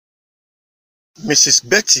Mrs.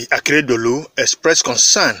 Anyanwu-Akeredolu expressed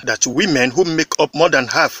concern that women who make up more than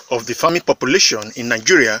half of the farming population in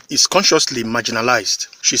Nigeria is consciously marginalized.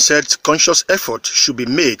 She said conscious effort should be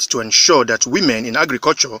made to ensure that women in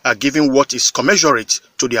agriculture are given what is commensurate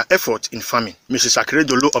to their effort in farming. Mrs.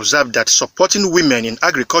 Akeredolu observed that supporting women in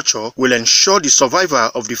agriculture will ensure the survival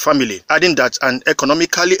of the family, adding that an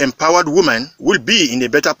economically empowered woman will be in a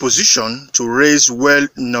better position to raise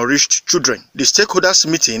well-nourished children. The stakeholders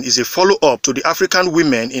meeting is a follow-up to the African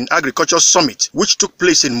Women in Agriculture Summit, which took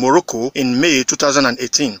place in Morocco in May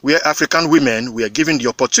 2018, where African women were given the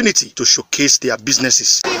opportunity to showcase their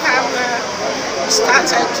businesses. We have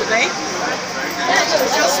started today,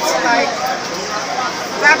 just like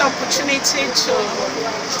that opportunity to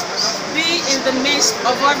be in the midst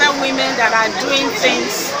of other women that are doing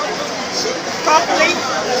things properly.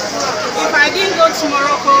 If I didn't go to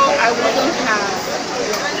Morocco, I wouldn't have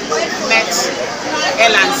met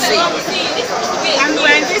L&C. And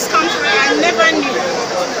we're in this country, I never knew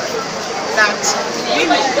that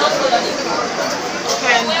women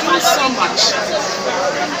can do so much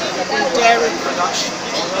in dairy production.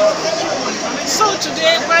 So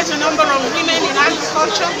today, quite a number of women in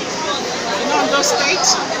agriculture in Ondo State,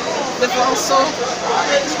 they've also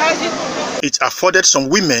studied. It afforded some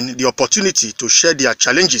women the opportunity to share their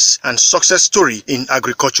challenges and success story in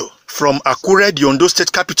agriculture. From Akure, the Ondo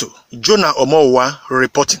State capital, Jonah Omorowa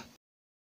reporting.